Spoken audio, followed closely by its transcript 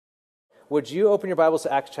would you open your Bibles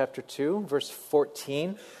to Acts chapter 2, verse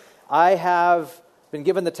 14? I have been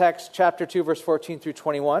given the text, chapter 2, verse 14 through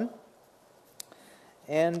 21.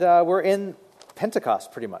 And we're in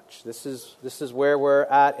Pentecost, pretty much. This is where we're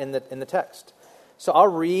at in the text. So I'll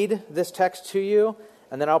read this text to you,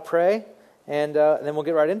 and then I'll pray, and then we'll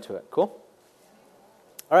get right into it. Cool?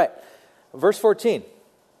 All right. Verse 14.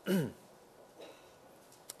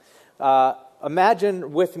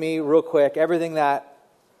 Imagine with me real quick everything that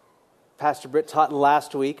Pastor Britt taught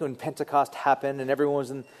last week when Pentecost happened and everyone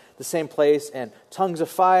was in the same place, and tongues of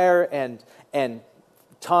fire and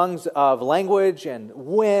tongues of language and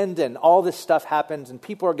wind and all this stuff happens and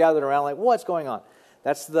people are gathered around like, what's going on?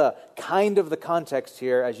 That's the kind of the context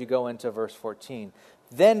here as you go into verse 14.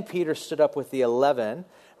 Then Peter stood up with the 11,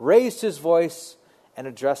 raised his voice, and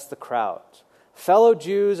addressed the crowd. Fellow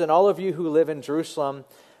Jews and all of you who live in Jerusalem,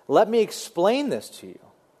 let me explain this to you.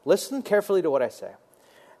 Listen carefully to what I say.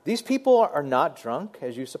 These people are not drunk,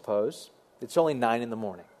 as you suppose. It's only 9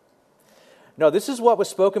 a.m. No, this is what was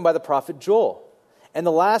spoken by the prophet Joel. In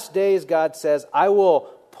the last days, God says, I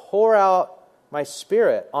will pour out my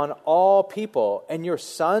spirit on all people, and your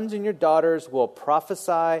sons and your daughters will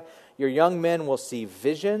prophesy. Your young men will see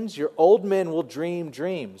visions. Your old men will dream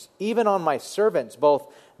dreams. Even on my servants,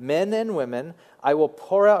 both men and women, I will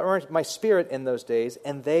pour out my spirit in those days,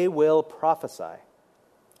 and they will prophesy.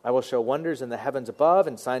 I will show wonders in the heavens above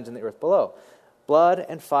and signs in the earth below. Blood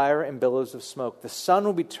and fire and billows of smoke. The sun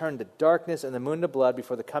will be turned to darkness and the moon to blood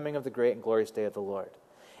before the coming of the great and glorious day of the Lord.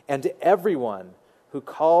 And to everyone who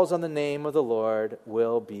calls on the name of the Lord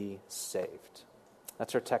will be saved.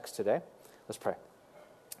 That's our text today. Let's pray.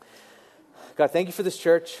 God, thank you for this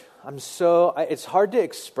church. It's hard to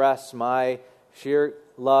express my sheer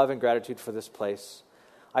love and gratitude for this place.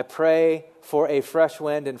 I pray for a fresh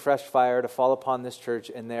wind and fresh fire to fall upon this church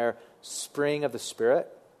in their spring of the Spirit.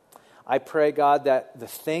 I pray, God, that the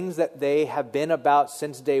things that they have been about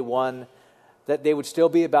since day one, that they would still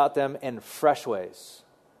be about them in fresh ways.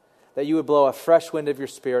 That you would blow a fresh wind of your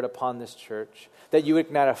Spirit upon this church. That you would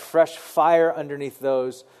ignite a fresh fire underneath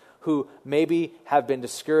those who maybe have been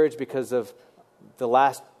discouraged because of the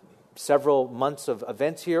last several months of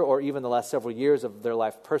events here, or even the last several years of their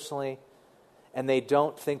life personally. And they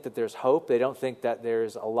don't think that there's hope. They don't think that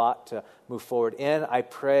there's a lot to move forward in. I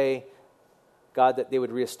pray, God, that they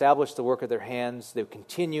would reestablish the work of their hands. They would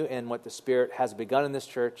continue in what the Spirit has begun in this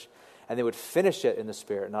church, and they would finish it in the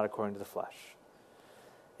Spirit, not according to the flesh.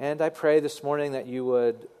 And I pray this morning that you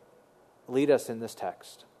would lead us in this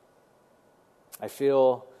text. I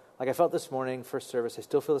feel like I felt this morning, first service, I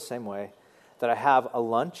still feel the same way, that I have a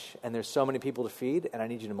lunch, and there's so many people to feed, and I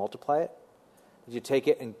need you to multiply it. You take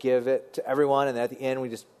it and give it to everyone, and at the end we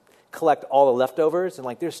just collect all the leftovers, and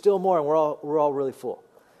like there's still more, and we're all really full.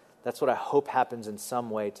 That's what I hope happens in some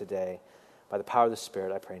way today by the power of the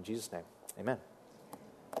Spirit. I pray in Jesus' name, amen.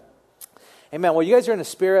 Amen. Well, you guys are in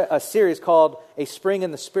a series called A Spring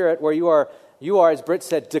in the Spirit, where you are, as Britt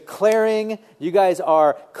said, declaring. You guys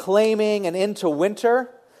are claiming an end to winter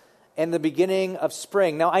and the beginning of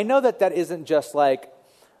spring. Now, I know that isn't just like.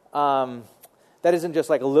 That isn't just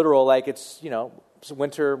like a literal, like it's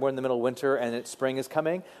winter, we're in the middle of winter and spring is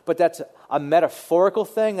coming. But that's a metaphorical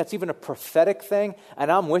thing. That's even a prophetic thing.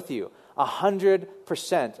 And I'm with you.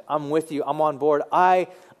 100%. I'm with you. I'm on board. I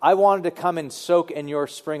wanted to come and soak in your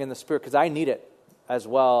spring in the Spirit because I need it as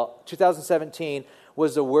well. 2017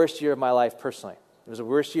 was the worst year of my life personally. It was the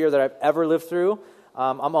worst year that I've ever lived through.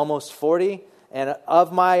 I'm almost 40. And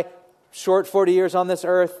of my short 40 years on this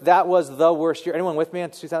earth, that was the worst year. Anyone with me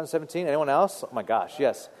in 2017? Anyone else? Oh my gosh,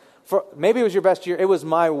 yes. Maybe it was your best year. It was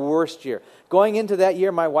my worst year. Going into that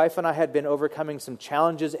year, my wife and I had been overcoming some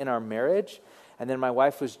challenges in our marriage, and then my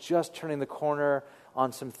wife was just turning the corner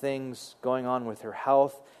on some things going on with her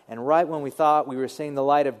health. And right when we thought we were seeing the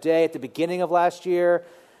light of day at the beginning of last year,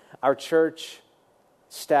 our church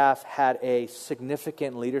staff had a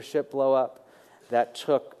significant leadership blow up that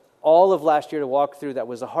took all of last year to walk through. That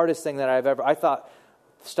was the hardest thing that I thought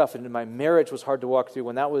stuff in my marriage was hard to walk through.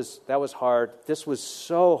 When that was hard. This was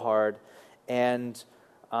so hard. And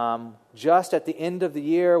just at the end of the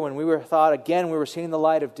year, when we were seeing the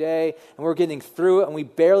light of day, and we were getting through it, and we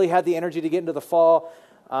barely had the energy to get into the fall,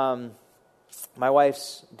 my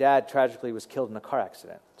wife's dad tragically was killed in a car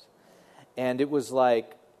accident. And it was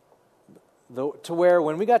like, to where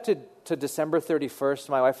when we got to December 31st,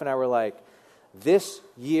 my wife and I were like, this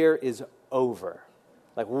year is over.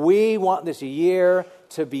 Like, we want this year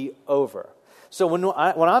to be over. So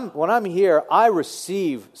when I'm here, I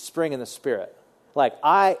receive spring in the Spirit. Like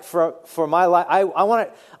for my life,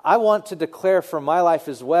 I want to declare for my life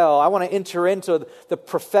as well. I want to enter into the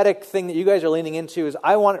prophetic thing that you guys are leaning into. Is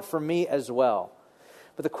I want it for me as well.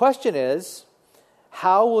 But the question is,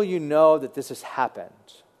 how will you know that this has happened?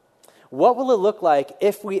 What will it look like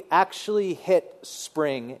if we actually hit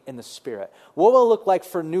spring in the Spirit? What will it look like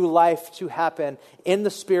for new life to happen in the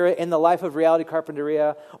Spirit, in the life of Reality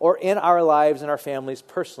Carpinteria, or in our lives and our families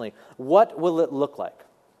personally? What will it look like?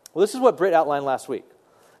 Well, this is what Britt outlined last week.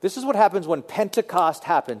 This is what happens when Pentecost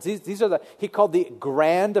happens. These are he called the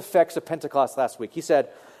grand effects of Pentecost last week. He said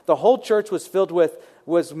the whole church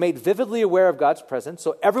was made vividly aware of God's presence.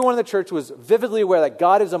 So everyone in the church was vividly aware that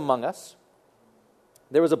God is among us.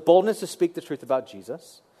 There was a boldness to speak the truth about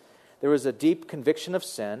Jesus. There was a deep conviction of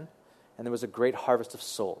sin, and there was a great harvest of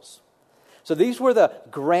souls. So these were the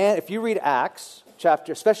grand, if you read Acts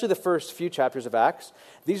chapter, especially the first few chapters of Acts,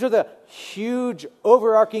 these are the huge,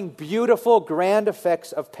 overarching, beautiful, grand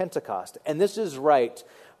effects of Pentecost. And this is right.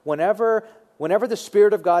 Whenever the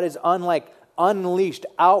Spirit of God is unleashed,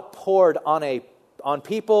 outpoured on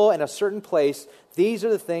people in a certain place, these are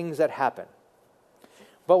the things that happen.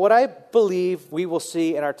 But what I believe we will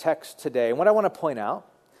see in our text today, and what I want to point out,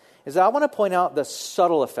 is that I want to point out the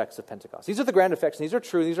subtle effects of Pentecost. These are the grand effects, and these are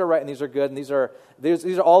true, these are right, and these are good, and these are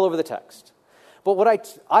all over the text. But what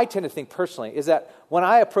I tend to think personally is that when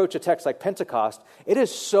I approach a text like Pentecost, it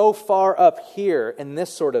is so far up here in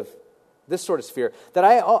this sort of sphere that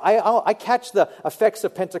I catch the effects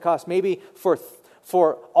of Pentecost maybe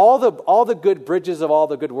for all the good bridges of all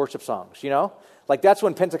the good worship songs, you know? Like that's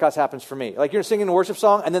when Pentecost happens for me. Like you're singing a worship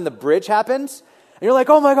song and then the bridge happens and you're like,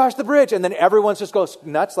 oh my gosh, the bridge. And then everyone just goes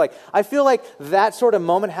nuts. Like I feel like that sort of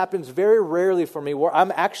moment happens very rarely for me where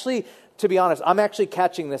I'm actually, to be honest, I'm actually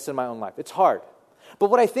catching this in my own life. It's hard. But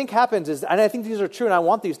what I think happens is, and I think these are true and I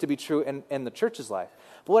want these to be true in the church's life.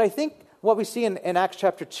 But what we see in Acts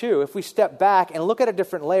chapter 2, if we step back and look at it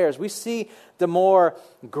different layers, we see the more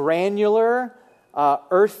granular,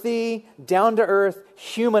 earthy, down-to-earth,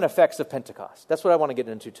 human effects of Pentecost. That's what I want to get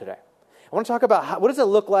into today. I want to talk about what does it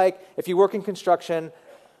look like if you work in construction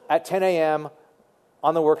at 10 a.m.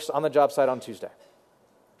 on the job site on Tuesday.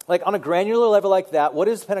 Like on a granular level like that, what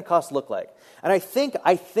does Pentecost look like? And I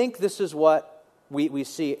think this is what we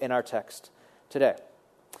see in our text today.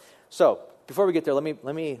 So before we get there, let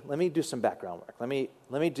me do some background work. Let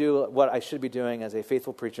me do what I should be doing as a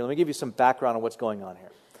faithful preacher. Let me give you some background on what's going on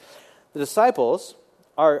here. The disciples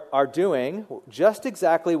are doing just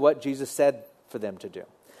exactly what Jesus said for them to do.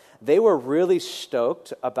 They were really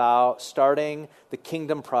stoked about starting the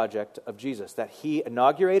kingdom project of Jesus that he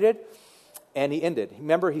inaugurated and he ended.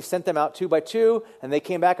 Remember, he sent them out 2 by 2, and they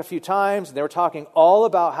came back a few times, and they were talking all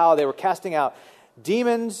about how they were casting out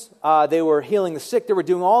demons, they were healing the sick, they were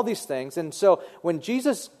doing all these things. And so when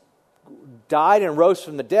Jesus died and rose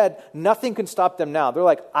from the dead, nothing can stop them now. They're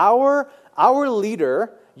like, our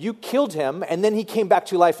leader, you killed him, and then he came back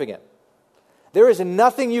to life again. There is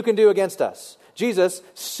nothing you can do against us. Jesus,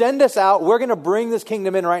 send us out. We're going to bring this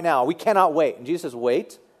kingdom in right now. We cannot wait. And Jesus says,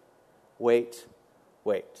 wait. Wait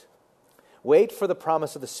for the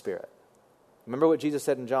promise of the Spirit. Remember what Jesus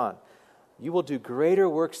said in John. You will do greater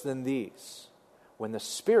works than these when the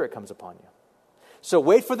Spirit comes upon you. So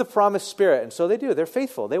wait for the promised Spirit. And so they do. They're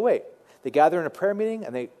faithful. They wait. They gather in a prayer meeting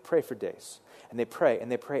and they pray for days. And they pray and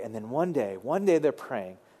they pray. And then one day they're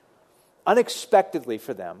praying. Unexpectedly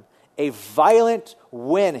for them, a violent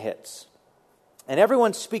wind hits. And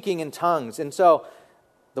everyone's speaking in tongues. And so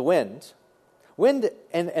the wind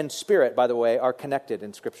and Spirit, by the way, are connected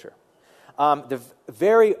in Scripture. The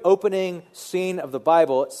very opening scene of the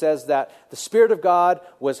Bible, it says that the Spirit of God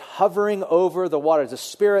was hovering over the waters. The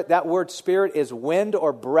Spirit, that word Spirit is wind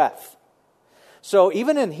or breath. So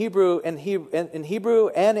even in Hebrew and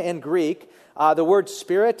in Greek, the word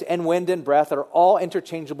Spirit and wind and breath are all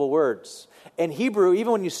interchangeable words. In Hebrew,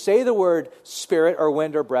 even when you say the word Spirit or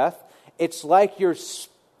wind or breath, it's like you're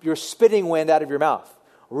spitting wind out of your mouth.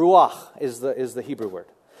 Ruach is the Hebrew word.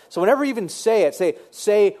 So whenever you even say it,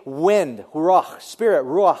 say wind, ruach, spirit,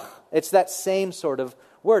 ruach. It's that same sort of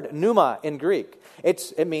word, pneuma in Greek.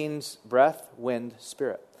 It means breath, wind,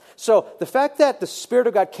 spirit. So the fact that the Spirit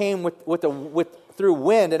of God came through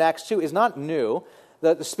wind in Acts 2 is not new.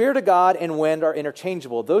 The Spirit of God and wind are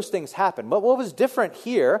interchangeable. Those things happen. But what was different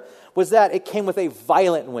here was that it came with a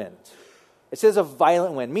violent wind. It says a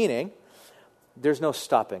violent wind, meaning there's no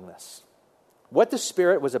stopping this. What the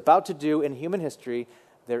Spirit was about to do in human history,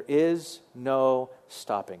 there is no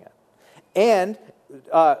stopping it. And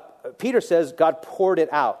Peter says God poured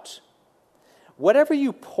it out. Whatever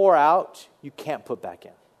you pour out, you can't put back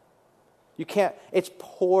in. It's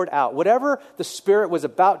poured out. Whatever the Spirit was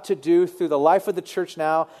about to do through the life of the church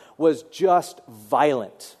now was just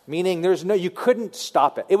violent, meaning you couldn't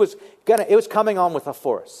stop it. It was coming on with a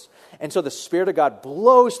force. And so the Spirit of God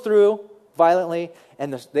blows through violently,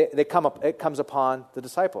 and it comes upon the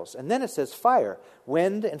disciples. And then it says fire,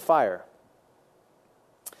 wind and fire.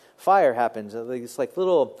 Fire happens. It's like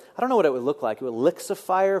little, I don't know what it would look like. It would licks of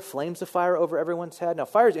fire, flames of fire over everyone's head. Now,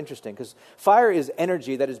 fire is interesting because fire is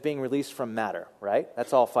energy that is being released from matter, right?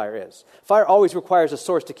 That's all fire is. Fire always requires a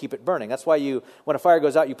source to keep it burning. That's why when a fire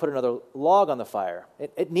goes out, you put another log on the fire.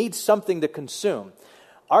 It needs something to consume.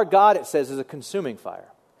 Our God, it says, is a consuming fire.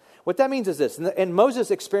 What that means is this, and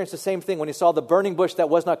Moses experienced the same thing when he saw the burning bush that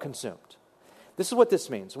was not consumed. This is what this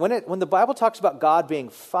means. When the Bible talks about God being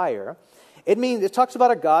fire, it talks about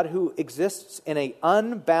a God who exists in an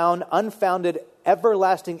unbound, unfounded,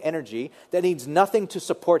 everlasting energy that needs nothing to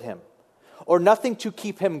support him or nothing to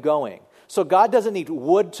keep him going. So God doesn't need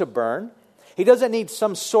wood to burn. He doesn't need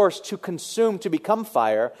some source to consume to become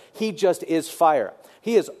fire. He just is fire.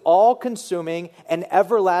 He is all-consuming and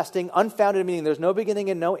everlasting, unfounded, meaning there's no beginning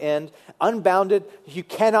and no end, unbounded. You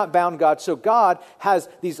cannot bound God. So God has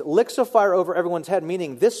these licks of fire over everyone's head,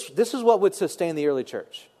 meaning this is what would sustain the early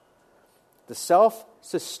church. The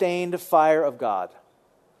self-sustained fire of God.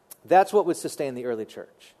 That's what would sustain the early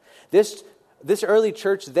church. This early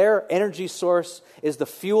church, their energy source is the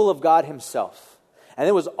fuel of God himself. And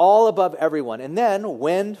it was all above everyone. And then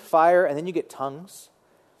wind, fire, and then you get tongues.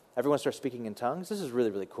 Everyone starts speaking in tongues. This is really,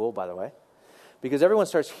 really cool, by the way. Because everyone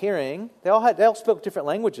starts hearing, they all spoke different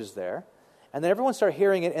languages there. And then everyone started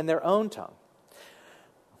hearing it in their own tongue.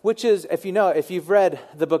 Which is, if you've read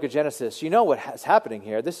the book of Genesis, you know what is happening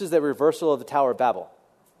here. This is the reversal of the Tower of Babel.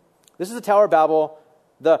 This is the Tower of Babel,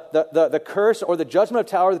 the curse or the judgment of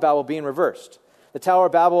Tower of Babel being reversed. The Tower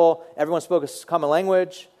of Babel, everyone spoke a common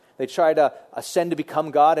language. They tried to ascend to become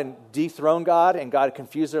God and dethrone God, and God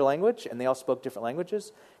confused their language, and they all spoke different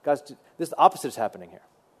languages. The opposite is happening here.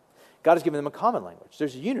 God has given them a common language.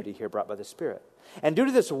 There's unity here brought by the Spirit. And due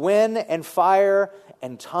to this wind and fire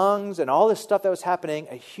and tongues and all this stuff that was happening,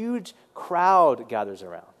 a huge crowd gathers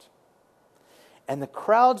around. And the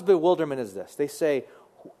crowd's bewilderment is this. They say,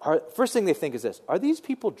 first thing they think is this, are these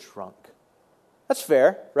people drunk? That's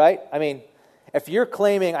fair, right? I mean, if you're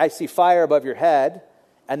claiming I see fire above your head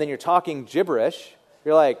and then you're talking gibberish,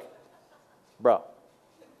 you're like, bro,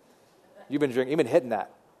 you've been hitting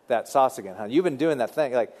that sauce again, huh? You've been doing that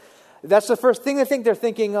thing. Like, that's the first thing they think. They're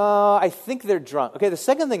thinking, I think they're drunk. Okay, the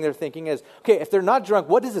second thing they're thinking is, okay, if they're not drunk,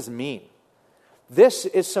 what does this mean? This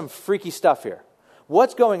is some freaky stuff here.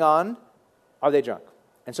 What's going on? Are they drunk?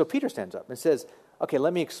 And so Peter stands up and says, okay,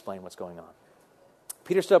 let me explain what's going on.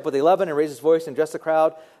 Peter stood up with the 11 and raised his voice and addressed the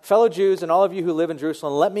crowd. Fellow Jews and all of you who live in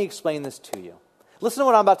Jerusalem, let me explain this to you. Listen to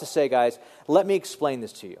what I'm about to say, guys. Let me explain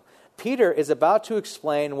this to you. Peter is about to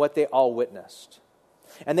explain what they all witnessed.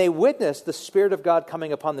 And they witnessed the Spirit of God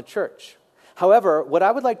coming upon the church. However, what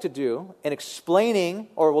I would like to do in explaining,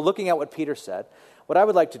 or looking at what Peter said, what I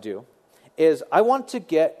would like to do is I want to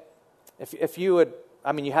get, if you would,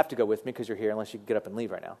 I mean, you have to go with me because you're here unless you get up and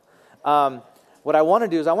leave right now. What I want to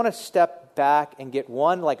do is I want to step back and get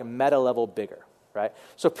one like meta level bigger, right?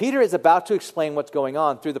 So Peter is about to explain what's going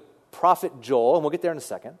on through the prophet Joel, and we'll get there in a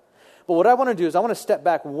second. But what I want to do is I want to step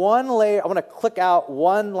back one layer. I want to click out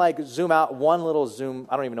one, zoom out, one little zoom.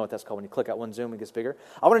 I don't even know what that's called when you click out one zoom, it gets bigger.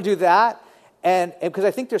 I want to do that, and because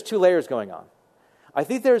I think there's two layers going on. I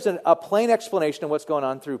think there's a plain explanation of what's going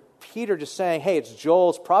on through Peter just saying, hey, it's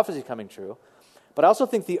Joel's prophecy coming true. But I also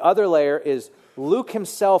think the other layer is Luke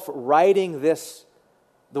himself writing this.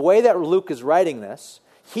 The way that Luke is writing this,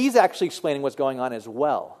 he's actually explaining what's going on as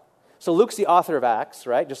well. So Luke's the author of Acts,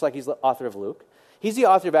 right? Just like he's the author of Luke. He's the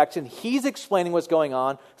author of Acts, and he's explaining what's going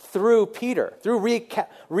on through Peter, through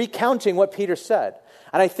recounting what Peter said.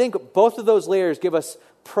 And I think both of those layers give us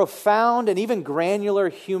profound and even granular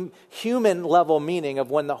human-level meaning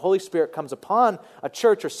of when the Holy Spirit comes upon a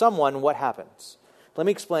church or someone, what happens. Let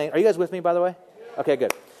me explain. Are you guys with me, by the way? Okay,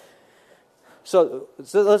 good. So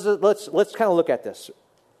let's kind of look at this.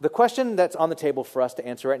 The question that's on the table for us to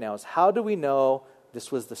answer right now is, how do we know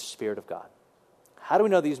this was the Spirit of God? How do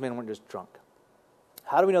we know these men weren't just drunk?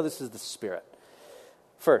 How do we know this is the Spirit?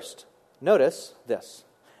 First, notice this.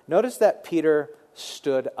 Notice that Peter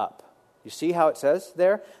stood up. You see how it says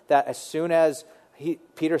there? That as soon as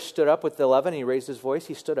Peter stood up with the 11 and he raised his voice,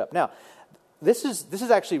 he stood up. Now, this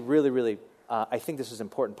is actually really, really, I think this is an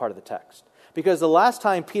important part of the text. Because the last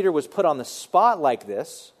time Peter was put on the spot like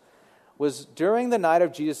this was during the night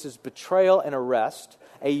of Jesus' betrayal and arrest.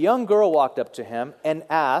 A young girl walked up to him and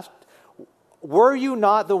asked, were you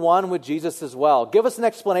not the one with Jesus as well? Give us an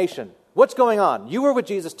explanation. What's going on? You were with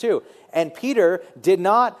Jesus too. And Peter did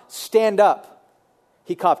not stand up.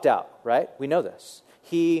 He copped out, right? We know this.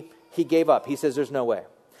 He gave up. He says, there's no way.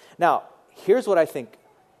 Now, here's what I think.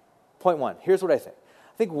 Point one, here's what I think.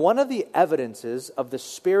 I think one of the evidences of the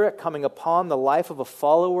Spirit coming upon the life of a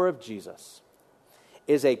follower of Jesus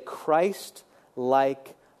is a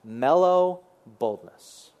Christ-like, mellow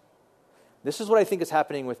boldness. This is what I think is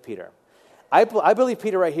happening with Peter. I believe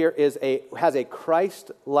Peter right here has a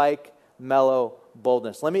Christ-like, mellow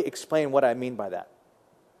boldness. Let me explain what I mean by that.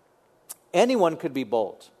 Anyone could be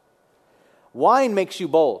bold. Wine makes you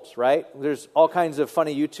bold, right? There's all kinds of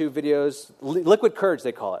funny YouTube videos. Liquid courage,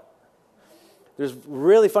 they call it. There's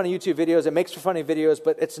really funny YouTube videos. It makes for funny videos,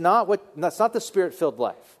 but that's not the Spirit-filled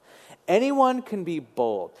life. Anyone can be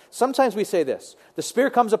bold. Sometimes we say this: the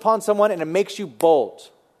Spirit comes upon someone and it makes you bold.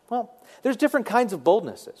 Well, there's different kinds of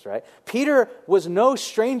boldnesses, right? Peter was no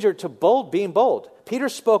stranger to being bold. Peter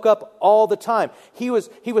spoke up all the time. He was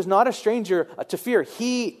not a stranger to fear.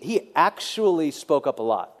 He actually spoke up a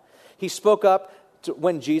lot. He spoke up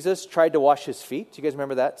when Jesus tried to wash his feet. Do you guys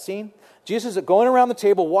remember that scene? Jesus is going around the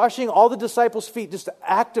table, washing all the disciples' feet, just an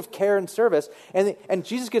act of care and service. And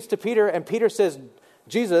Jesus gets to Peter, and Peter says,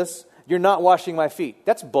 Jesus, you're not washing my feet.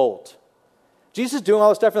 That's bold. Jesus is doing all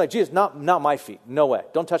this stuff, and like, Jesus, not my feet. No way.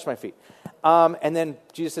 Don't touch my feet. And then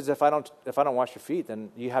Jesus says, if I don't wash your feet,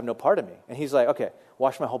 then you have no part of me. And he's like, okay,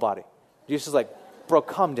 wash my whole body. Jesus is like, bro,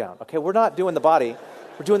 calm down. Okay, we're not doing the body.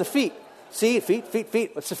 We're doing the feet. See, feet.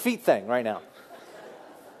 It's a feet thing right now.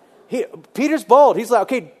 Peter's bold. He's like,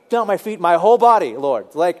 okay, not my feet, my whole body,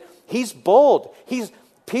 Lord. Like, he's bold.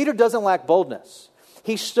 Peter doesn't lack boldness.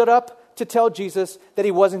 He stood up to tell Jesus that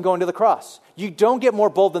he wasn't going to the cross. You don't get more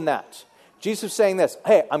bold than that. Jesus was saying this: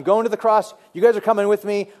 hey, I'm going to the cross. You guys are coming with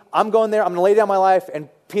me. I'm going there. I'm going to lay down my life. And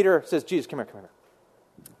Peter says, Jesus, come here.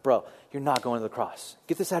 Bro, you're not going to the cross.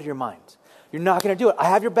 Get this out of your mind. You're not going to do it. I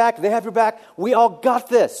have your back. They have your back. We all got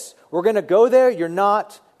this. We're going to go there. You're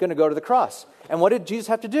not going to go to the cross. And what did Jesus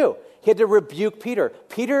have to do? He had to rebuke Peter.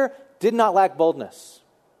 Peter did not lack boldness.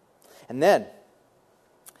 And then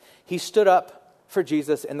he stood up for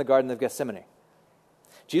Jesus in the Garden of Gethsemane.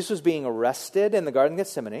 Jesus was being arrested in the Garden of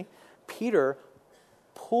Gethsemane. Peter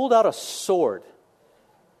pulled out a sword.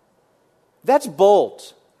 That's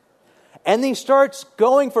bold. And he starts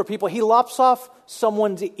going for people. He lops off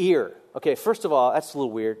someone's ear. Okay, first of all, that's a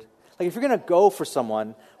little weird. Like, if you're going to go for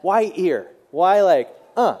someone, why ear? Why I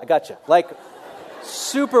gotcha. Like,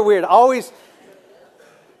 super weird. I always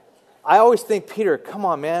think, Peter, come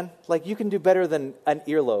on, man. Like, you can do better than an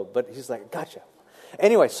earlobe. But he's like, gotcha.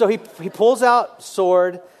 Anyway, so he pulls out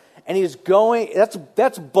sword, and he's going.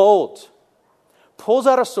 That's bold. Pulls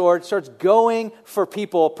out a sword, starts going for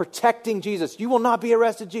people, protecting Jesus. You will not be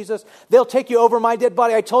arrested, Jesus. They'll take you over my dead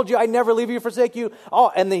body. I told you I'd never leave you, forsake you.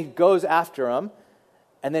 Oh, and then he goes after him.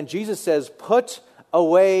 And then Jesus says, put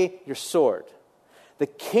away your sword. The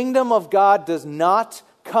kingdom of God does not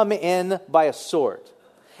come in by a sword.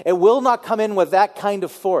 It will not come in with that kind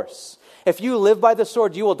of force. If you live by the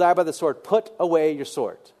sword, you will die by the sword. Put away your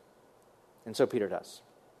sword. And so Peter does.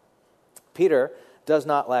 Peter does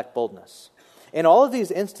not lack boldness. In all of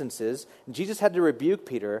these instances, Jesus had to rebuke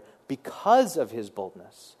Peter because of his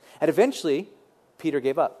boldness. And eventually, Peter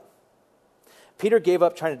gave up. Peter gave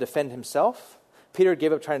up trying to defend himself. Peter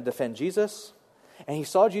gave up trying to defend Jesus. And he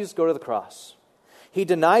saw Jesus go to the cross. He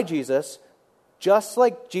denied Jesus just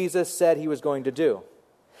like Jesus said he was going to do.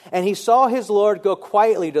 And he saw his Lord go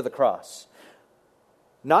quietly to the cross.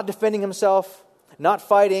 Not defending himself, not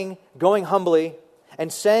fighting, going humbly,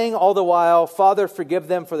 and saying all the while, Father, forgive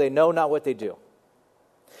them, for they know not what they do.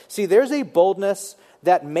 See, there's a boldness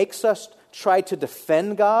that makes us try to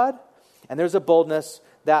defend God, and there's a boldness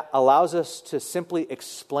that allows us to simply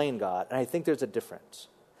explain God. And I think there's a difference.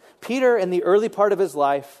 Peter, in the early part of his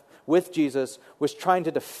life with Jesus, was trying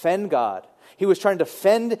to defend God. He was trying to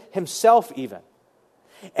defend himself even.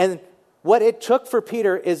 And what it took for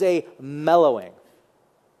Peter is a mellowing.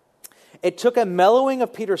 It took a mellowing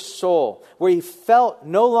of Peter's soul, where he felt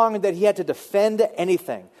no longer that he had to defend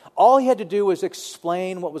anything. All he had to do was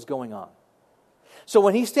explain what was going on. So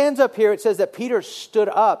when he stands up here, it says that Peter stood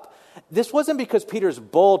up. This wasn't because Peter's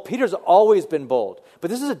bold. Peter's always been bold.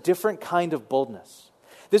 But this is a different kind of boldness.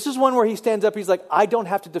 This is one where he stands up, he's like, I don't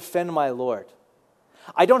have to defend my Lord.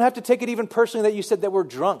 I don't have to take it even personally that you said that we're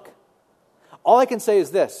drunk. All I can say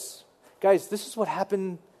is this. Guys, this is what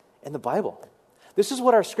happened in the Bible. This is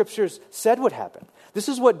what our scriptures said would happen. This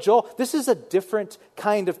is a different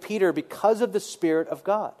kind of Peter because of the Spirit of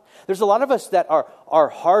God. There's a lot of us that are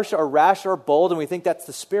harsh or rash or bold, and we think that's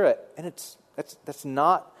the Spirit. And that's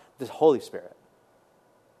not the Holy Spirit.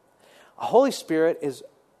 A Holy Spirit is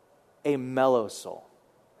a mellow soul.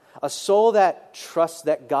 A soul that trusts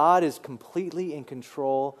that God is completely in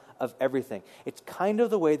control of everything. It's kind of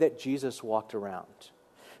the way that Jesus walked around.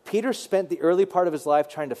 Peter spent the early part of his life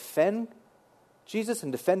trying to defend Jesus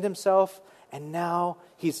and defend himself, and now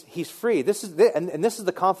he's free. This is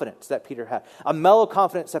the confidence that Peter had, a mellow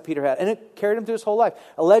confidence that Peter had, and it carried him through his whole life.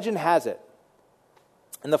 A legend has it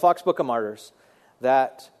in the Fox Book of Martyrs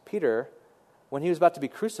that Peter, when he was about to be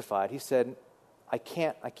crucified, he said, I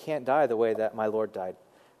can't die the way that my Lord died.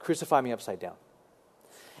 Crucify me upside down.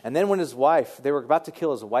 And then when they were about to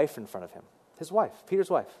kill his wife in front of him, Peter's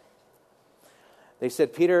wife, they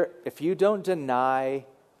said, Peter, if you don't deny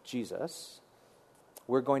Jesus,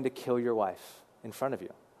 we're going to kill your wife in front of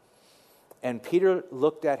you. And Peter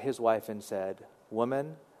looked at his wife and said,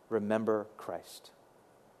 woman, remember Christ.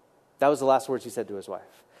 That was the last words he said to his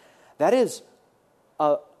wife. That is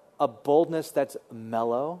a boldness that's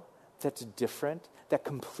mellow, that's different, that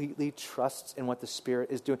completely trusts in what the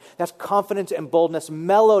Spirit is doing. That's confidence and boldness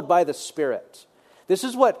mellowed by the Spirit. This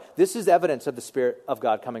is evidence of the Spirit of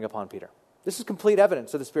God coming upon Peter. This is complete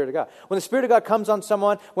evidence of the Spirit of God. When the Spirit of God comes on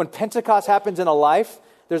someone, when Pentecost happens in a life,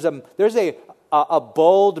 there's a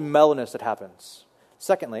bold mellowness that happens.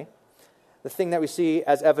 Secondly, the thing that we see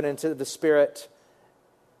as evidence of the Spirit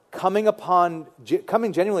coming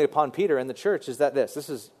genuinely upon Peter in the church is that this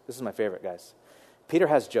is my favorite, guys. Peter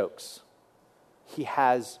has jokes. He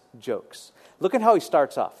has jokes. Look at how he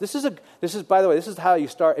starts off. This is by the way, this is how you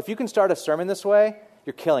start. If you can start a sermon this way,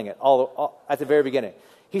 you're killing it all at the very beginning.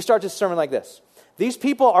 He starts his sermon like this. These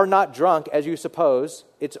people are not drunk as you suppose.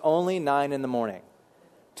 It's only 9 a.m.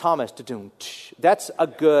 Thomas,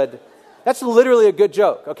 that's literally a good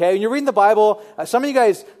joke, okay? When you're reading the Bible, some of you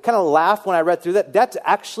guys kind of laughed when I read through that. That's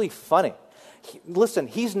actually funny. Listen,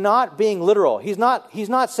 he's not being literal. He's not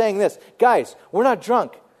saying this. Guys, we're not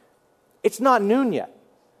drunk. It's not noon yet.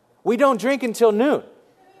 We don't drink until noon.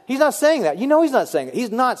 He's not saying that. You know he's not saying that.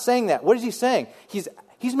 He's not saying that. What is he saying? He's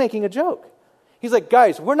making a joke. He's like,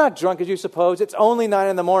 guys, we're not drunk as you suppose. It's only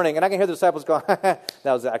 9 a.m. And I can hear the disciples going, that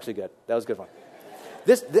was actually good. That was a good one.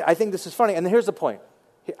 I think this is funny. And here's the point.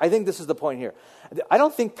 I think this is the point here. I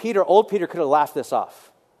don't think old Peter could have laughed this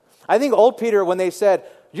off. I think old Peter, when they said,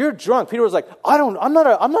 you're drunk, Peter was like, I'm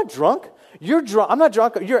not drunk. You're drunk. I'm not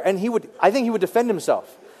drunk. I think he would defend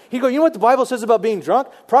himself. He'd go, you know what the Bible says about being drunk?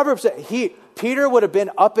 Proverbs said Peter would have been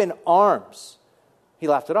up in arms. He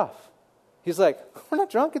laughed it off. He's like, we're not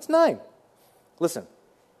drunk. It's 9. Listen,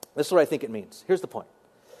 this is what I think it means. Here's the point.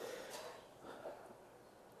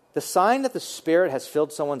 The sign that the Spirit has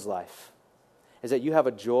filled someone's life is that you have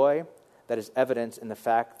a joy that is evidence in the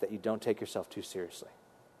fact that you don't take yourself too seriously.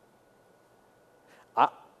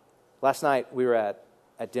 Last night we were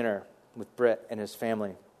at dinner with Britt and his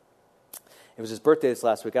family. It was his birthday this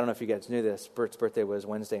last week. I don't know if you guys knew this. Britt's birthday was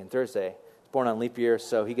Wednesday and Thursday. He's born on leap year,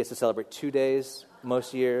 so he gets to celebrate 2 days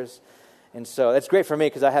most years. And so that's great for me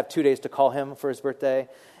because I have 2 days to call him for his birthday.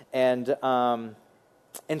 And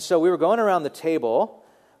so we were going around the table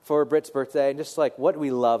for Britt's birthday, and just like what we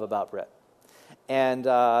love about Britt. And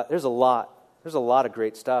there's a lot of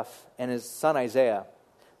great stuff. And his son Isaiah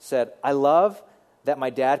said, I love that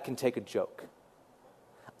my dad can take a joke.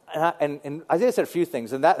 And Isaiah said a few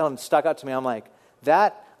things, and that one stuck out to me. I'm like,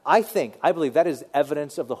 I believe that is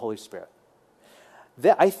evidence of the Holy Spirit.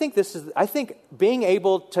 I think being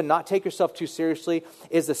able to not take yourself too seriously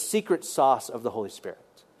is the secret sauce of the Holy Spirit.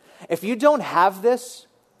 If you don't have this,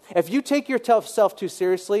 if you take yourself too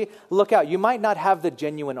seriously, look out. You might not have the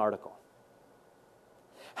genuine article.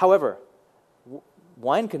 However,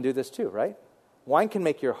 wine can do this too, right? Wine can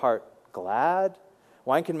make your heart glad.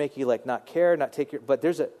 Wine can make you like not care, not take your... But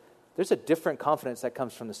there's a different confidence that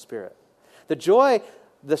comes from the Spirit. The joy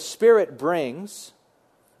the Spirit brings,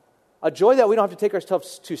 a joy that we don't have to take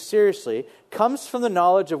ourselves too seriously, comes from the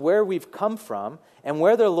knowledge of where we've come from and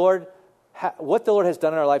where what the Lord has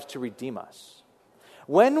done in our lives to redeem us.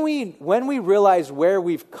 When we realize where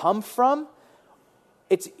we've come from,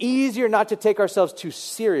 it's easier not to take ourselves too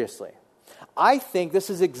seriously. I think this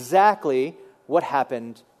is exactly what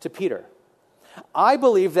happened to Peter. I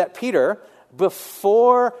believe that Peter,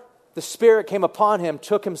 before the Spirit came upon him,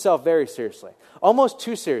 took himself very seriously, almost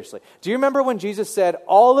too seriously. Do you remember when Jesus said,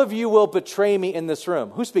 all of you will betray me in this room?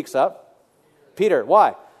 Who speaks up? Peter.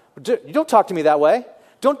 Why? You don't talk to me that way.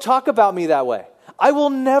 Don't talk about me that way. I will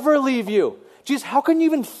never leave you. Jesus, how can you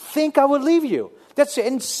even think I would leave you? That's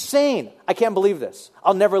insane. I can't believe this.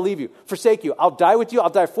 I'll never leave you, forsake you. I'll die with you. I'll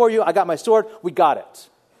die for you. I got my sword. We got it.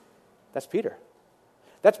 That's Peter.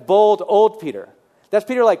 That's bold, old Peter. That's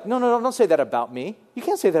Peter like, no, don't say that about me. You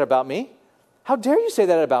can't say that about me. How dare you say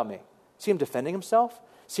that about me? See him defending himself?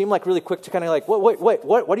 seem like really quick to kind of like, wait,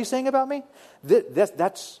 what are you saying about me?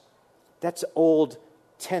 That's old,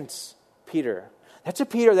 tense Peter. That's a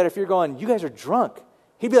Peter that if you're going, you guys are drunk,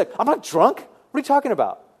 he'd be like, I'm not drunk. What are you talking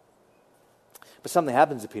about? But something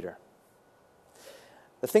happens to Peter.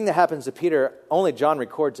 The thing that happens to Peter, only John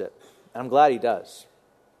records it, and I'm glad he does.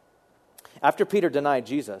 After Peter denied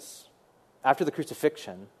Jesus, after the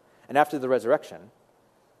crucifixion, and after the resurrection,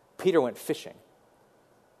 Peter went fishing.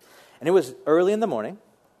 And it was early in the morning,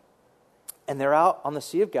 and they're out on the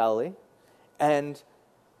Sea of Galilee, and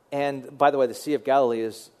by the way, the Sea of Galilee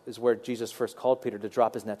is where Jesus first called Peter to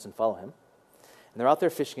drop his nets and follow him. And they're out there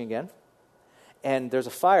fishing again, and there's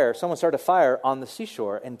a fire. Someone started a fire on the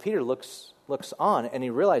seashore, and Peter looks on, and he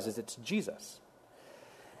realizes it's Jesus.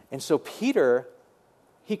 And so Peter,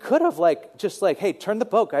 he could have hey, turn the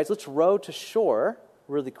boat, guys. Let's row to shore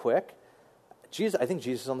really quick. I think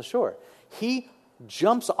Jesus is on the shore. He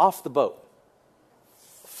jumps off the boat,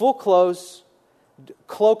 full clothes,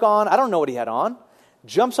 cloak on. I don't know what he had on.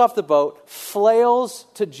 Jumps off the boat, flails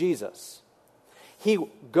to Jesus. He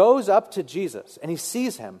goes up to Jesus, and he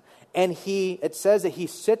sees him, and it says that he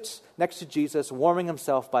sits next to Jesus, warming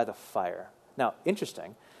himself by the fire. Now,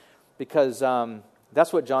 interesting, because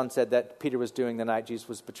that's what John said that Peter was doing the night Jesus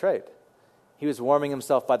was betrayed. He was warming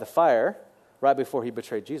himself by the fire right before he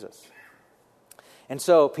betrayed Jesus. And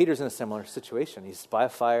so Peter's in a similar situation. He's by a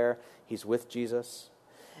fire, he's with Jesus,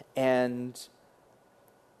 and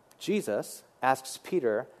Jesus asks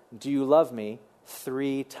Peter, do you love me?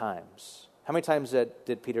 3 times. How many times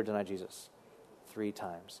did Peter deny Jesus? 3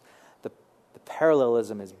 times. The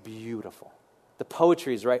parallelism is beautiful. The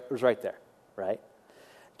poetry is right there, right?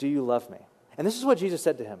 Do you love me? And this is what Jesus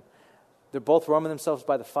said to him. They're both warming themselves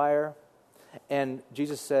by the fire, and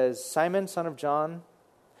Jesus says, Simon, son of John,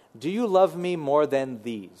 do you love me more than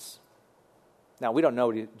these? Now, we don't know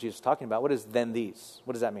what Jesus is talking about. What is than these?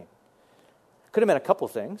 What does that mean? Could have meant a couple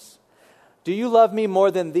things. Do you love me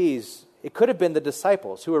more than these? It could have been the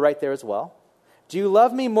disciples who were right there as well. Do you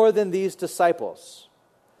love me more than these disciples?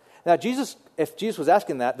 Now, if Jesus was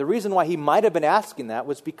asking that, the reason why he might have been asking that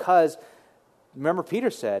was because, remember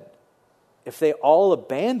Peter said, if they all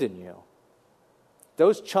abandon you,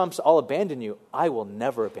 those chumps all abandon you, I will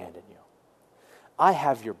never abandon you. I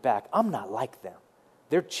have your back. I'm not like them.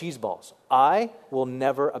 They're cheeseballs. I will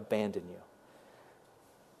never abandon you.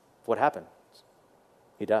 What happened?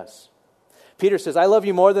 He does. Peter says, I love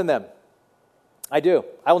you more than them. I do.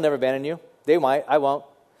 I will never abandon you. They might. I won't.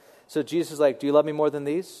 So Jesus is like, do you love me more than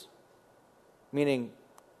these? Meaning,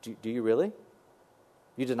 do you really?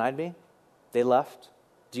 You denied me? They left.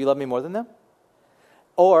 Do you love me more than them?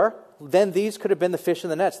 Or, then these could have been the fish in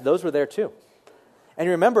the nets. Those were there too. And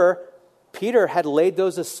remember, Peter had laid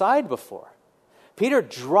those aside before. Peter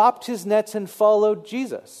dropped his nets and followed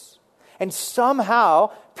Jesus. And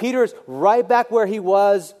somehow, Peter's right back where he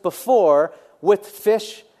was before with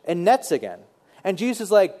fish and nets again. And Jesus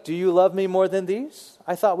is like, do you love me more than these?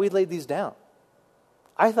 I thought we laid these down.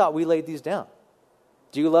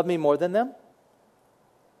 Do you love me more than them?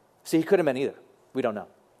 See, he could have meant either. We don't know.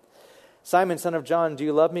 Simon, son of John, do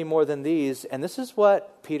you love me more than these? And this is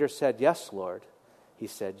what Peter said, yes, Lord. He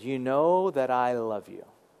said, you know that I love you.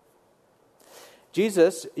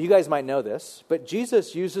 Jesus, you guys might know this, but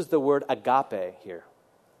Jesus uses the word agape here.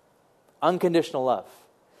 Unconditional love.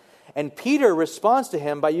 And Peter responds to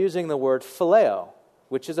him by using the word phileo,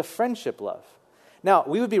 which is a friendship love. Now,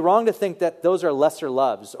 we would be wrong to think that those are lesser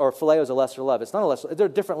loves, or phileo is a lesser love. It's not a lesser. They're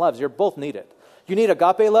different loves. You're both needed. You need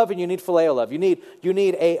agape love and you need phileo love. You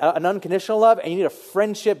need an unconditional love and you need a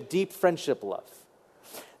friendship, deep friendship love.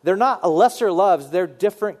 They're not lesser loves. They're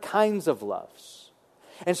different kinds of loves.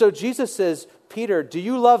 And so Jesus says, Peter, do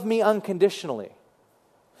you love me unconditionally?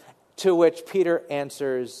 To which Peter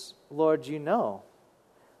answers, Lord, you know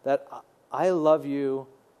that I love you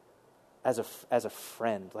as a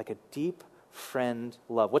friend, like a deep friend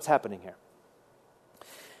love. What's happening here?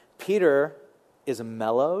 Peter is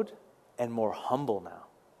mellowed and more humble now,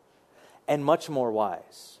 and much more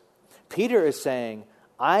wise. Peter is saying,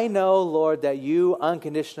 I know, Lord, that you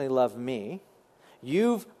unconditionally love me.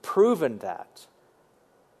 You've proven that.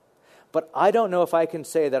 But I don't know if I can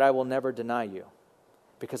say that I will never deny you,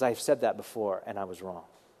 because I've said that before and I was wrong.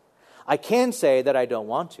 I can say that I don't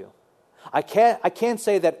want to. I can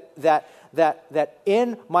say that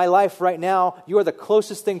in my life right now, you are the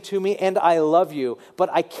closest thing to me and I love you. But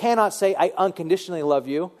I cannot say I unconditionally love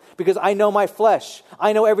you because I know my flesh.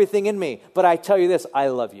 I know everything in me. But I tell you this, I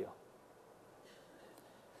love you.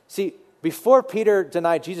 See, before Peter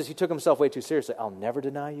denied Jesus, he took himself way too seriously. I'll never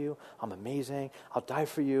deny you. I'm amazing. I'll die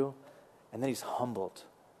for you. And then he's humbled.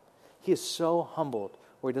 He is so humbled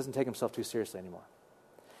where he doesn't take himself too seriously anymore.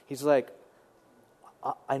 He's like,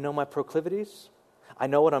 I know my proclivities. I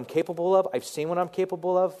know what I'm capable of. I've seen what I'm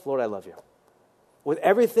capable of. Lord, I love you. With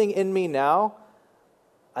everything in me now,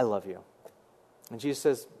 I love you. And Jesus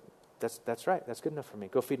says, that's right. That's good enough for me.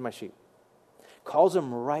 Go feed my sheep. Calls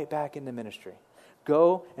him right back into ministry.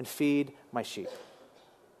 Go and feed my sheep.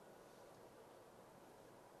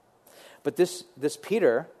 But this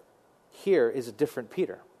Peter here is a different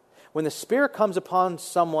Peter. When the Spirit comes upon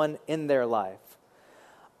someone in their life,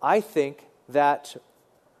 I think that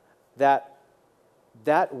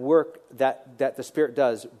work that the Spirit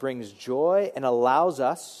does brings joy and allows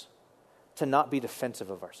us to not be defensive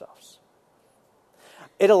of ourselves.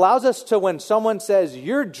 It allows us to, when someone says,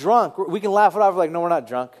 you're drunk, we can laugh it off like, no, we're not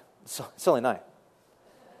drunk. It's only 9.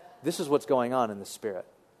 This is what's going on in the Spirit.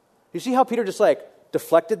 You see how Peter just like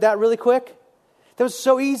deflected that really quick? That was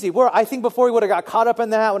so easy. Where I think before he would have got caught up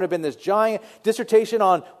in that, would have been this giant dissertation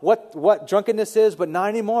on what drunkenness is, but not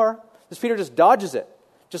anymore. This Peter just dodges it.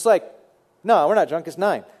 Just like, no, we're not drunk, it's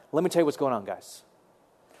 9. Let me tell you what's going on, guys.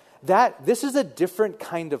 This is a different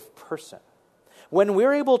kind of person. When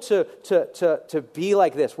we're able to be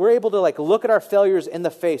like this, we're able to like look at our failures in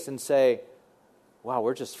the face and say, wow,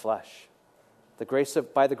 we're just flesh.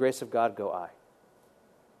 By the grace of God go I.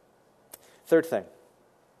 Third thing.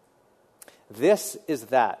 This is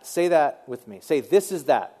that. Say that with me. Say, this is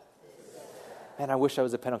that. Man, I wish I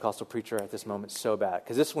was a Pentecostal preacher at this moment so bad,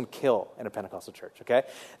 because this would kill in a Pentecostal church, okay?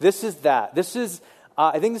 This is that.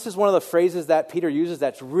 I think this is one of the phrases that Peter uses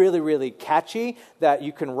that's really, really catchy, that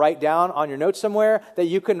you can write down on your notes somewhere, that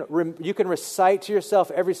you can recite to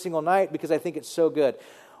yourself every single night, because I think it's so good.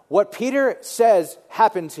 What Peter says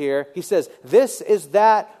happens here. He says, this is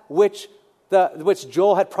that which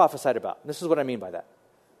Joel had prophesied about. This is what I mean by that.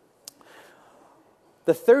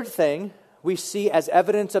 The third thing we see as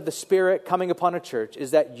evidence of the Spirit coming upon a church is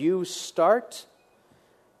that you start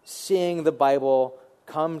seeing the Bible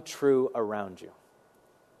come true around you.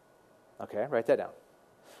 Okay, write that down.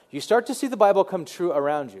 You start to see the Bible come true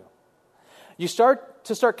around you. You start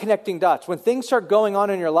connecting dots. When things start going on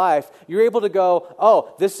in your life, you're able to go,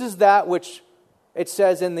 oh, this is that which it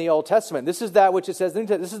says in the Old Testament. This is that which it says in the New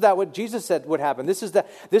Testament. This is that what Jesus said would happen. This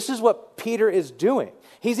is what Peter is doing.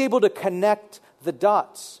 He's able to connect the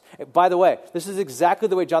dots. By the way, this is exactly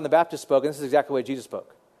the way John the Baptist spoke, and this is exactly the way Jesus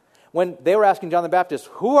spoke. When they were asking John the Baptist,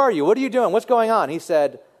 who are you? What are you doing? What's going on? He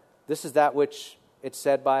said, this is that which it's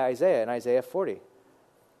said by Isaiah in Isaiah 40.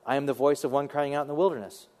 I am the voice of one crying out in the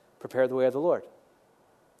wilderness. Prepare the way of the Lord.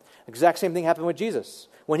 Exact same thing happened with Jesus.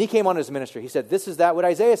 When he came on his ministry, he said, this is that what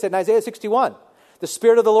Isaiah said in Isaiah 61. The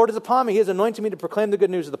Spirit of the Lord is upon me. He has anointed me to proclaim the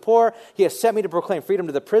good news of the poor. He has sent me to proclaim freedom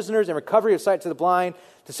to the prisoners and recovery of sight to the blind,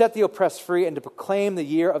 to set the oppressed free, and to proclaim the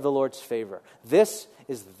year of the Lord's favor. This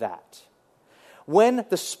is that. When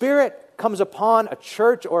the Spirit comes upon a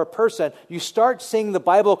church or a person, you start seeing the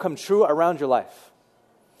Bible come true around your life.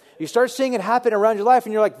 You start seeing it happen around your life,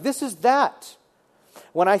 and you're like, this is that.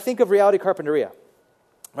 When I think of Reality Carpinteria,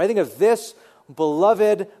 when I think of this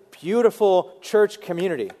beloved, beautiful church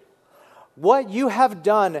community, what you have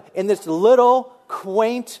done in this little,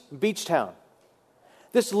 quaint beach town,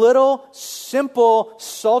 this little, simple,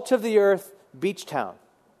 salt-of-the-earth beach town,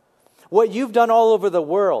 what you've done all over the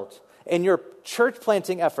world in your church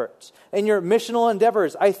planting efforts, in your missional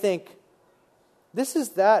endeavors, I think, this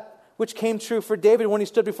is that which came true for David when he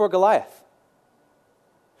stood before Goliath.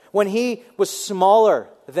 When he was smaller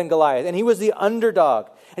than Goliath, and he was the underdog,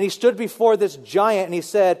 and he stood before this giant, and he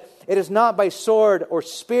said, it is not by sword or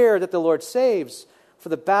spear that the Lord saves, for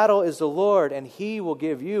the battle is the Lord, and he will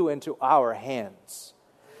give you into our hands.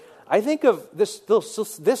 I think of this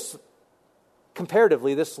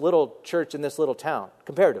comparatively, this little church in this little town,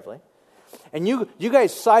 comparatively, and you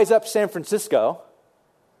guys size up San Francisco,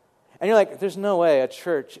 and you're like, there's no way a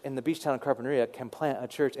church in the beach town of Carpinteria can plant a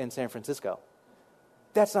church in San Francisco.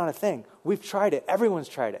 That's not a thing. We've tried it. Everyone's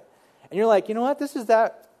tried it. And you're like, you know what? This is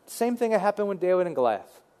that same thing that happened with David and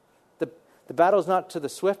Goliath. The battle is not to the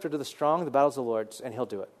swift or to the strong. The battle is the Lord's, and he'll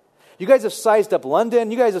do it. You guys have sized up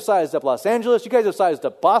London. You guys have sized up Los Angeles. You guys have sized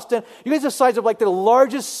up Boston. You guys have sized up like the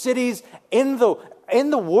largest cities in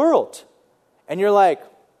the world. And you're like,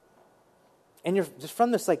 and you're just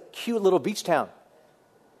from this like cute little beach town.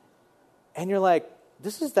 And you're like,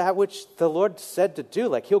 this is that which the Lord said to do.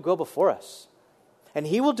 Like, he'll go before us. And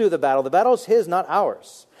he will do the battle. The battle is his, not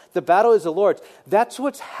ours. The battle is the Lord's. That's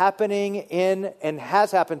what's happening in and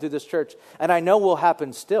has happened through this church, and I know will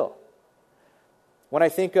happen still. When I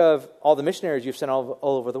think of all the missionaries you've sent all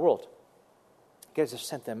over the world, you guys have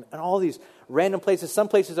sent them in all these random places. Some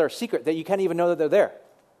places are secret that you can't even know that they're there.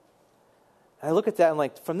 And I look at that and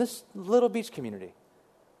like, from this little beach community,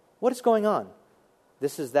 what is going on?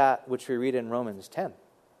 This is that which we read in Romans 10.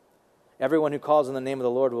 Everyone who calls on the name of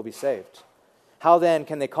the Lord will be saved. How then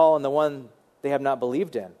can they call on the one they have not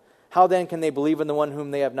believed in? How then can they believe in the one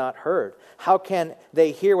whom they have not heard? How can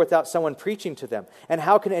they hear without someone preaching to them? And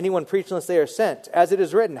how can anyone preach unless they are sent? As it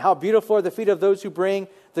is written, how beautiful are the feet of those who bring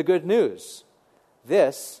the good news.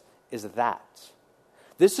 This is that.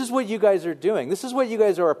 This is what you guys are doing. This is what you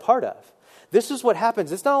guys are a part of. This is what happens.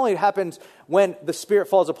 This not only happens when the Spirit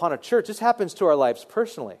falls upon a church, this happens to our lives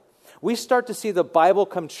personally. We start to see the Bible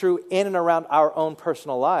come true in and around our own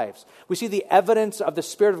personal lives. We see the evidence of the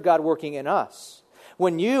Spirit of God working in us.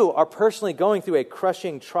 When you are personally going through a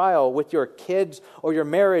crushing trial with your kids or your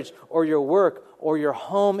marriage or your work or your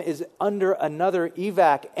home is under another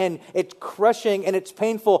evac and it's crushing and it's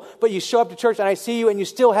painful, but you show up to church and I see you and you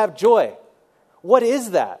still have joy. What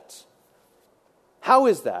is that? How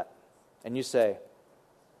is that? And you say,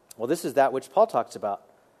 well, this is that which Paul talks about.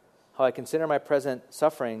 How I consider my present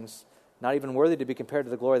sufferings not even worthy to be compared to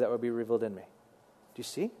the glory that will be revealed in me. Do you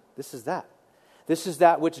see? This is that. This is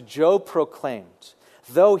that which Job proclaimed.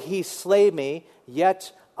 Though he slay me,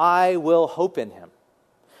 yet I will hope in him.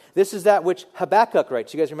 This is that which Habakkuk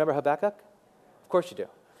writes. You guys remember Habakkuk? Of course you do.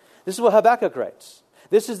 This is what Habakkuk writes.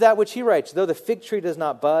 This is that which he writes. Though the fig tree does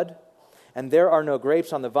not bud, and there are no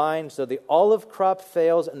grapes on the vines, though the olive crop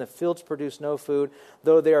fails and the fields produce no food,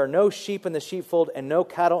 though there are no sheep in the sheepfold and no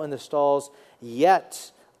cattle in the stalls,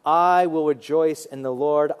 yet I will rejoice in the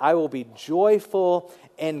Lord. I will be joyful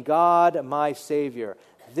in God my Savior.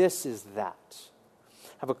 This is that.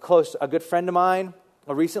 I have a good friend of mine,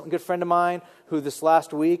 a recent good friend of mine, who this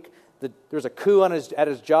last week, there was a coup at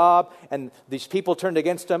his job, and these people turned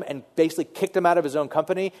against him and basically kicked him out of his own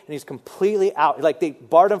company, and he's completely out. Like, they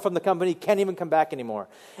barred him from the company, can't even come back anymore.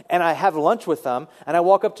 And I have lunch with him, and I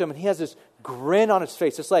walk up to him, and he has this grin on his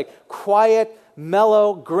face, this like quiet,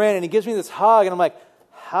 mellow grin, and he gives me this hug, and I'm like,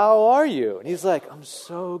 how are you? And he's like, I'm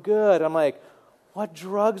so good. I'm like, what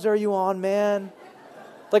drugs are you on, man?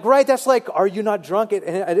 Like, right, that's like, are you not drunk?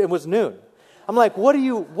 And it was noon. I'm like, what?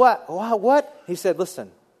 He said,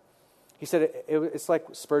 listen. He said, it's like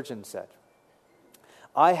Spurgeon said.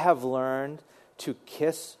 I have learned to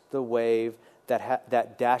kiss the wave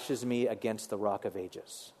that dashes me against the rock of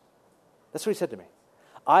ages. That's what he said to me.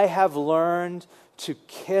 I have learned to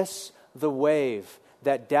kiss the wave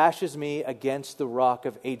that dashes me against the rock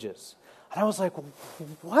of ages. And I was like,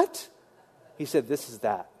 what? He said, this is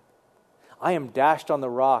that. I am dashed on the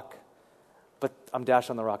rock, but I'm dashed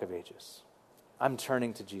on the rock of ages. I'm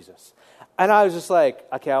turning to Jesus. And I was just like,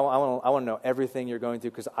 okay, I want to know everything you're going through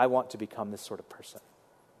because I want to become this sort of person.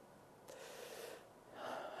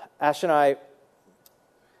 Ash and I,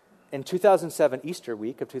 in 2007, Easter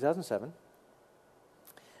week of 2007,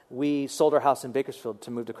 we sold our house in Bakersfield to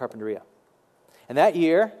move to Carpinteria. And that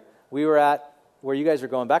year, we were at where you guys are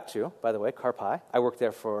going back to, by the way, Carp High. I worked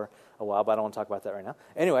there for a while, but I don't want to talk about that right now.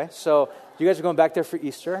 Anyway, so you guys are going back there for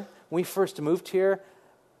Easter. When we first moved here,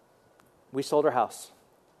 we sold our house.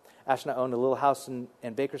 Ash and I owned a little house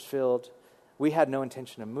in Bakersfield. We had no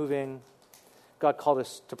intention of moving. God called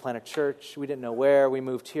us to plant a church. We didn't know where. We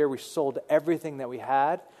moved here. We sold everything that we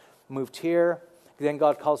had, moved here. Then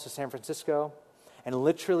God called us to San Francisco. And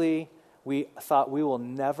literally, we thought we will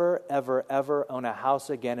never, ever, ever own a house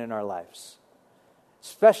again in our lives,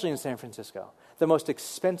 especially in San Francisco, the most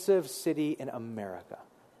expensive city in America.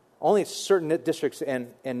 Only certain districts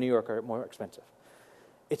in New York are more expensive.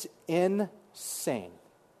 It's insane.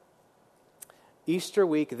 Easter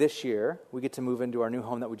week this year, we get to move into our new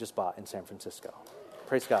home that we just bought in San Francisco.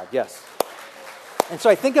 Praise God, yes. And so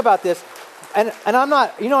I think about this, and I'm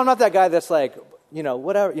not that guy that's like,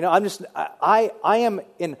 whatever. I'm just, I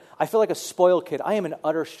feel like a spoiled kid. I am in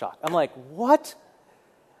utter shock. I'm like, what?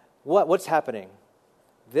 What's happening?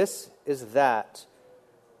 This is that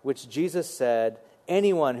which Jesus said,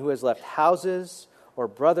 anyone who has left houses or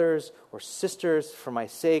brothers or sisters for my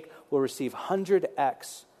sake will receive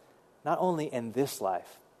 100x, not only in this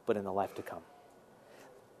life, but in the life to come.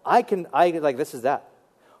 This is that.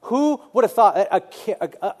 Who would have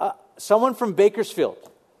thought someone from Bakersfield?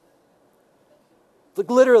 Like,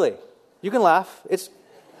 literally, you can laugh. It's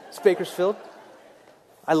Bakersfield.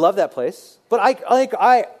 I love that place. But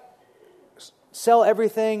I sell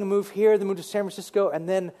everything, move here, then move to San Francisco, and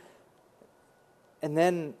then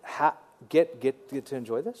get to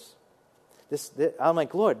enjoy this. This. I'm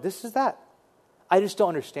like, Lord, this is that. I just don't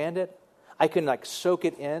understand it. I can soak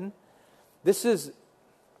it in. This is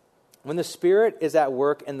when the Spirit is at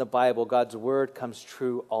work in the Bible, God's word comes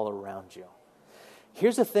true all around you.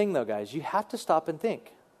 Here's the thing, though, guys. You have to stop and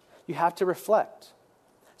think. You have to reflect.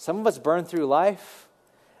 Some of us burn through life,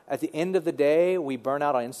 at the end of the day, we burn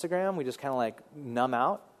out on Instagram. We just kind of like numb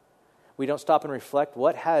out. We don't stop and reflect.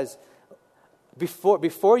 What has,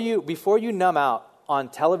 before you numb out on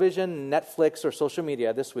television, Netflix, or social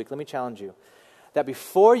media this week, let me challenge you. That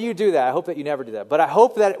before you do that, I hope that you never do that, but I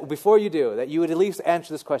hope that before you do, that you would at least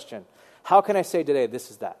answer this question. How can I say today,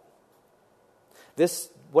 this is that?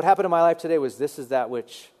 What happened in my life today was this is that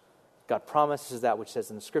which God promised, this is that which says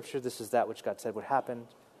in the Scripture, this is that which God said would happen.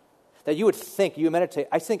 That you would think, you would meditate.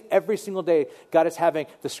 I think every single day God is having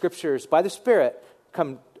the Scriptures by the Spirit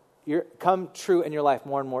come true in your life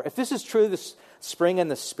more and more. If this is true, this spring in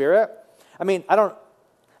the Spirit, I mean,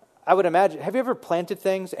 I would imagine, have you ever planted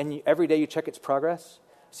things and every day you check its progress?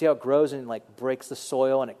 See how it grows and like breaks the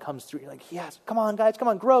soil and it comes through. You're like, yes, come on guys, come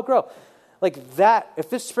on, grow. Like that, if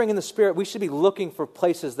this spring in the Spirit, we should be looking for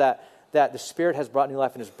places that the Spirit has brought new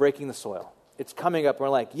life and is breaking the soil. It's coming up. We're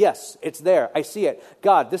like, yes, it's there. I see it.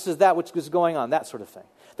 God, this is that which is going on, that sort of thing.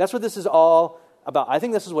 That's what this is all about. I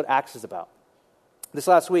think this is what Acts is about. This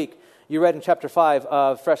last week, you read in chapter 5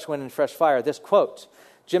 of Fresh Wind and Fresh Fire, this quote.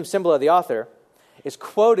 Jim Cymbala, the author, is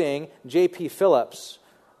quoting J.P. Phillips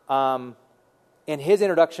in his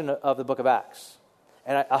introduction of the book of Acts.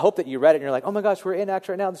 And I hope that you read it and you're like, oh my gosh, we're in Acts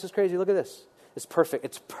right now. This is crazy. Look at this. It's perfect.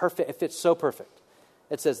 It's perfect. It fits so perfect.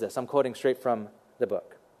 It says this. I'm quoting straight from the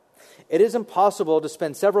book. It is impossible to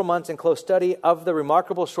spend several months in close study of the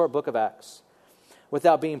remarkable short book of Acts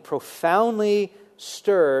without being profoundly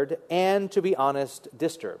stirred and, to be honest,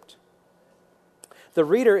 disturbed. The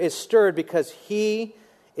reader is stirred because he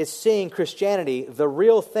is seeing Christianity, the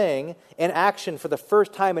real thing, in action for the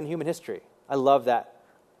first time in human history. I love that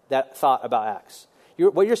thought about Acts.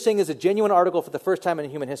 What you're seeing is a genuine article for the first time in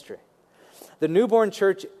human history. The newborn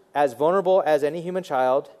church, as vulnerable as any human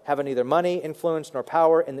child, having neither money, influence, nor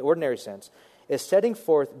power in the ordinary sense, is setting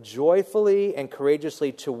forth joyfully and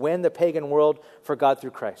courageously to win the pagan world for God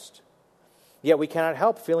through Christ. Yet we cannot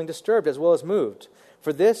help feeling disturbed as well as moved,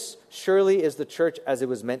 for this surely is the church as it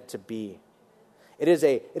was meant to be. It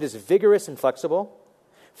is vigorous and flexible,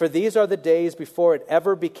 for these are the days before it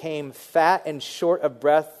ever became fat and short of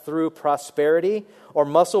breath through prosperity or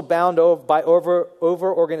muscle bound by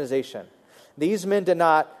over-organization. These men did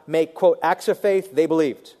not make, quote, acts of faith, they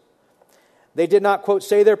believed. They did not, quote,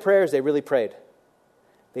 say their prayers, they really prayed.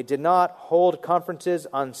 They did not hold conferences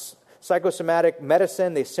on psychosomatic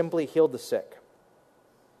medicine, they simply healed the sick.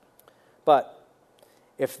 But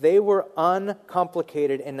if they were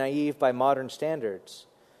uncomplicated and naive by modern standards,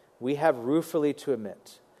 we have ruefully to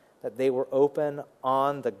admit that they were open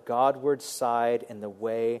on the Godward side in the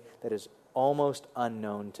way that is almost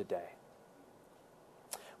unknown today.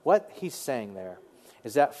 What he's saying there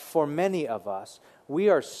is that for many of us, we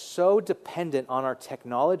are so dependent on our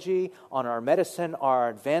technology, on our medicine, our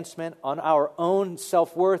advancement, on our own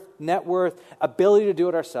self-worth, net worth, ability to do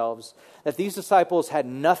it ourselves, that these disciples had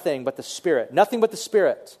nothing but the Spirit,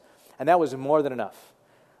 and that was more than enough.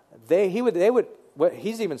 What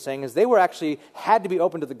he's even saying is they were actually had to be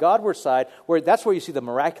open to the Godward side, where that's where you see the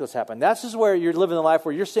miraculous happen. That's just where you're living the life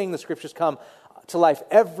where you're seeing the Scriptures come to life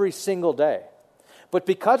every single day. But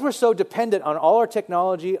because we're so dependent on all our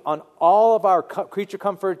technology, on all of our creature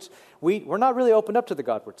comforts, we're not really opened up to the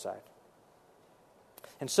Godward side.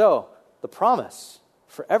 And so, the promise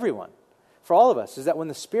for everyone, for all of us, is that when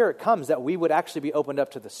the Spirit comes, that we would actually be opened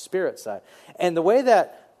up to the Spirit side. And the way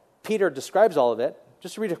that Peter describes all of it,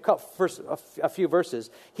 just to read a few verses,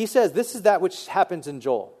 he says, this is that which happens in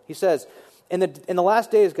Joel. He says, in the last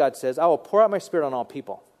days, God says, I will pour out my Spirit on all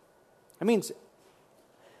people. It means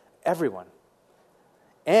everyone.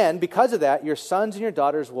 And because of that, your sons and your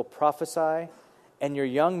daughters will prophesy, and your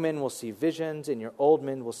young men will see visions, and your old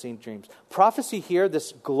men will see dreams. Prophecy here,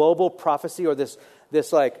 this global prophecy, or this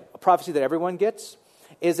like prophecy that everyone gets,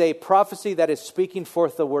 is a prophecy that is speaking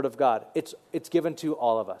forth the word of God. It's given to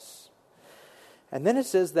all of us. And then it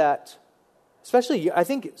says that, especially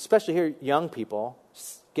here, young people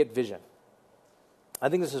get vision. I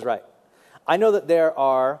think this is right. I know that there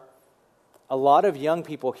are a lot of young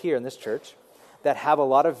people here in this church that have a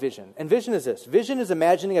lot of vision. And vision is this. Vision is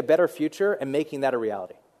imagining a better future and making that a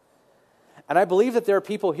reality. And I believe that there are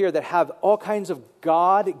people here that have all kinds of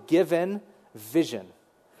God-given vision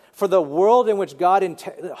for the world in which God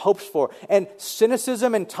hopes for. And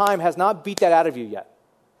cynicism and time has not beat that out of you yet.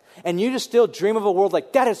 And you just still dream of a world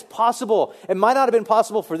like, that is possible. It might not have been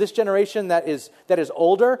possible for this generation that is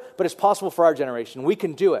older, but it's possible for our generation. We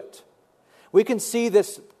can do it. We can see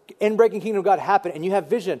this in-breaking kingdom of God happen, and you have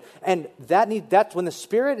vision. And that's when the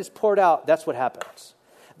Spirit is poured out, that's what happens.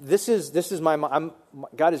 This is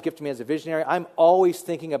God has gifted me as a visionary. I'm always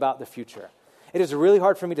thinking about the future. It is really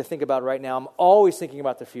hard for me to think about right now. I'm always thinking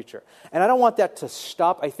about the future. And I don't want that to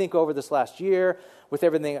stop. I think over this last year, with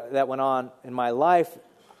everything that went on in my life,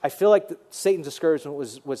 I feel like Satan's discouragement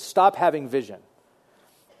was stop having vision.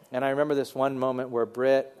 And I remember this one moment where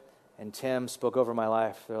Britt and Tim spoke over my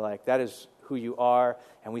life. They're like, that is who you are.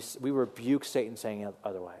 And we rebuke Satan saying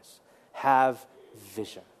otherwise. Have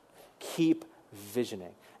vision. Keep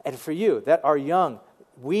visioning. And for you that are young,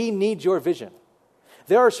 we need your vision.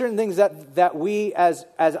 There are certain things that we,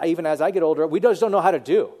 even as I get older, we just don't know how to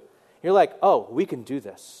do. You're like, oh, we can do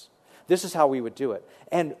this. This is how we would do it.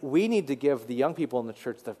 And we need to give the young people in the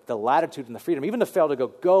church the latitude and the freedom, even the fail to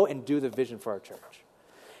go and do the vision for our church.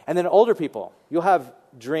 And then older people, you'll have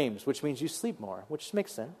dreams, which means you sleep more, which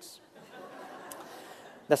makes sense.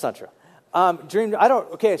 That's not true. I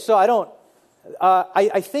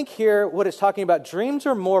think here what it's talking about, dreams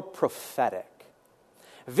are more prophetic.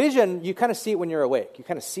 Vision, you kind of see it when you're awake. You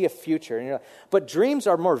kind of see a future. And but dreams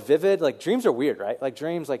are more vivid. Like, dreams are weird, right? Like,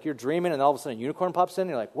 dreams, like you're dreaming and all of a sudden a unicorn pops in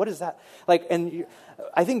and you're like, what is that?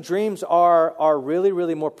 I think dreams are really,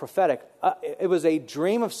 really more prophetic. It was a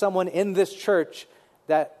dream of someone in this church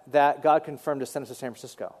that God confirmed to send us to San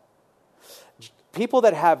Francisco. People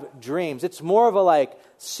that have dreams, it's more of a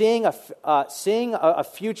seeing a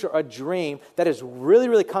future, a dream that is really,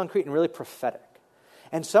 really concrete and really prophetic.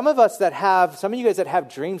 And some of you guys that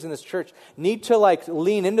have dreams in this church need to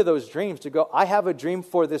lean into those dreams to go, I have a dream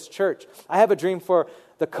for this church. I have a dream for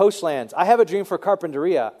the coastlands. I have a dream for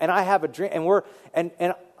Carpinteria. And I have a dream,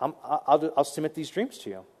 and I'll submit these dreams to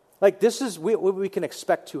you. This is what we can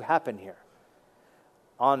expect to happen here.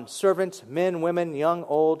 On servants, men, women, young,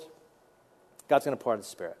 old, God's going to pour out His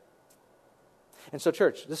Spirit. And so,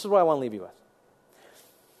 church, this is what I want to leave you with.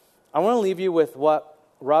 I want to leave you with what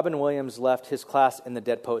Robin Williams left his class in the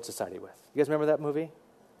Dead Poets Society with. You guys remember that movie?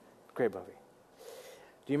 Great movie.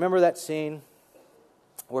 Do you remember that scene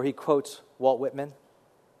where he quotes Walt Whitman?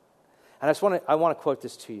 And I want to quote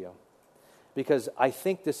this to you because I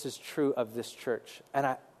think this is true of this church.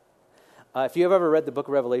 And if you have ever read the book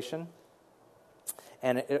of Revelation,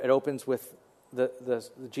 and it opens with the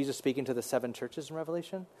Jesus speaking to the 7 churches in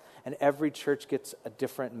Revelation, and every church gets a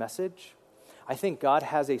different message. I think God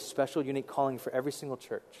has a special, unique calling for every single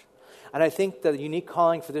church. And I think the unique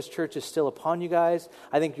calling for this church is still upon you guys.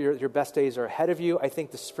 I think your best days are ahead of you. I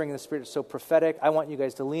think the spring of the Spirit is so prophetic. I want you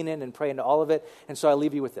guys to lean in and pray into all of it. And so I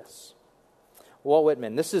leave you with this. Walt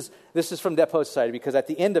Whitman. This is from Dead Poets Society, because at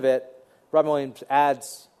the end of it, Robin Williams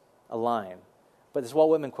adds a line. But this Walt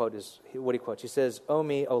Whitman quote is what he quotes. He says, "O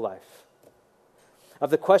me, O life, of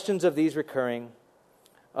the questions of these recurring,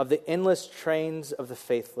 of the endless trains of the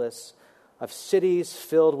faithless, of cities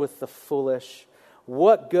filled with the foolish,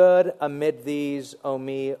 what good amid these, O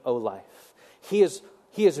me, O life?" He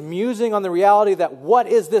is musing on the reality that what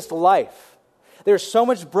is this life? There's so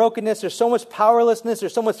much brokenness, there's so much powerlessness,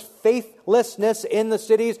 there's so much faithlessness in the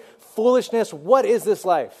cities, foolishness. What is this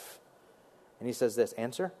life? And he says this,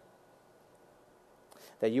 answer,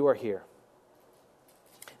 that you are here,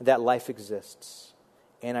 that life exists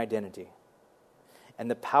in identity, and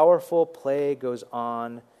the powerful play goes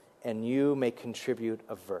on, and you may contribute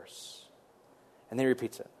a verse. And then he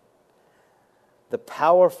repeats it. The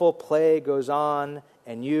powerful play goes on,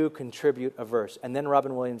 and you contribute a verse. And then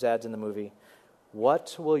Robin Williams adds in the movie,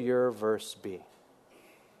 what will your verse be?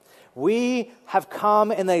 We have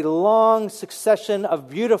come in a long succession of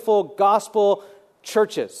beautiful gospel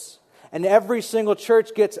churches. And every single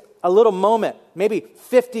church gets a little moment, maybe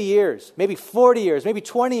 50 years, maybe 40 years, maybe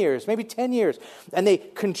 20 years, maybe 10 years. And they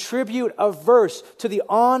contribute a verse to the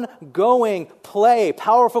ongoing play,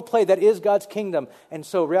 powerful play that is God's kingdom. And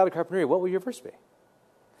so, Reality Carpinteria, what will your verse be?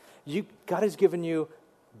 God has given you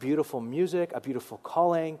beautiful music, a beautiful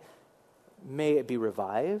calling. May it be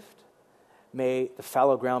revived. May the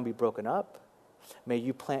fallow ground be broken up. May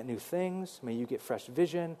you plant new things. May you get fresh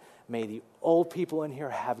vision. May the old people in here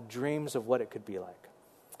have dreams of what it could be like.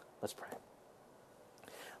 Let's pray.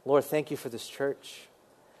 Lord, thank you for this church.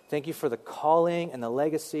 Thank you for the calling and the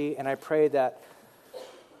legacy. And I pray that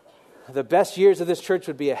the best years of this church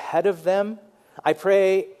would be ahead of them. I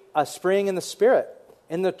pray a spring in the Spirit,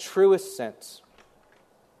 in the truest sense.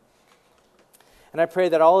 And I pray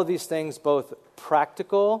that all of these things, both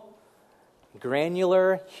practical,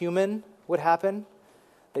 granular, human, would happen,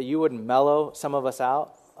 that you would mellow some of us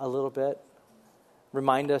out a little bit,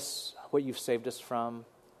 remind us what you've saved us from.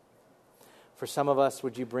 For some of us,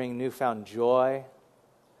 would you bring newfound joy,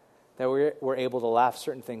 that we're able to laugh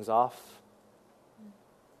certain things off.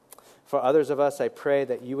 For others of us, I pray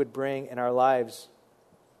that you would bring in our lives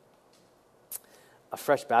a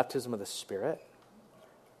fresh baptism of the Spirit,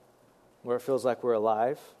 where it feels like we're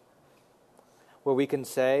alive. where we can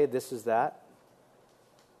say, this is that?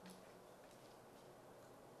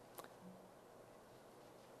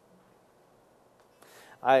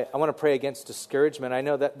 I want to pray against discouragement. I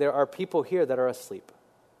know that there are people here that are asleep.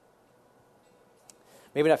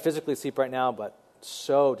 Maybe not physically asleep right now, but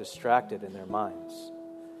so distracted in their minds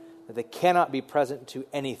that they cannot be present to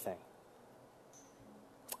anything.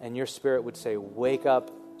 And your Spirit would say, wake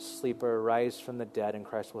up, sleeper, rise from the dead, and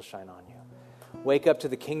Christ will shine on you. Wake up to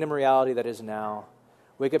the kingdom reality that is now.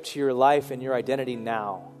 Wake up to your life and your identity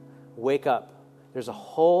now. Wake up. There's a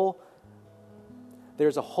whole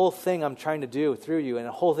thing I'm trying to do through you, and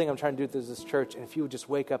a whole thing I'm trying to do through this church, and if you would just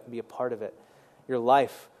wake up and be a part of it, your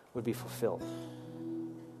life would be fulfilled.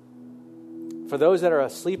 For those that are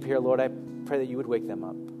asleep here, Lord, I pray that you would wake them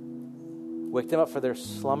up. Wake them up for their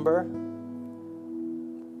slumber.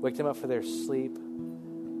 Wake them up for their sleep.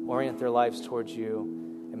 Orient their lives towards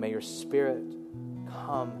you, and may your Spirit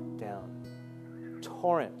come down.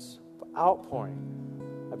 Torrents,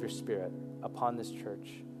 outpouring of your Spirit upon this church.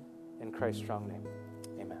 In Christ's strong name,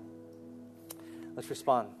 amen. Let's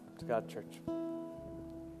respond to God, church.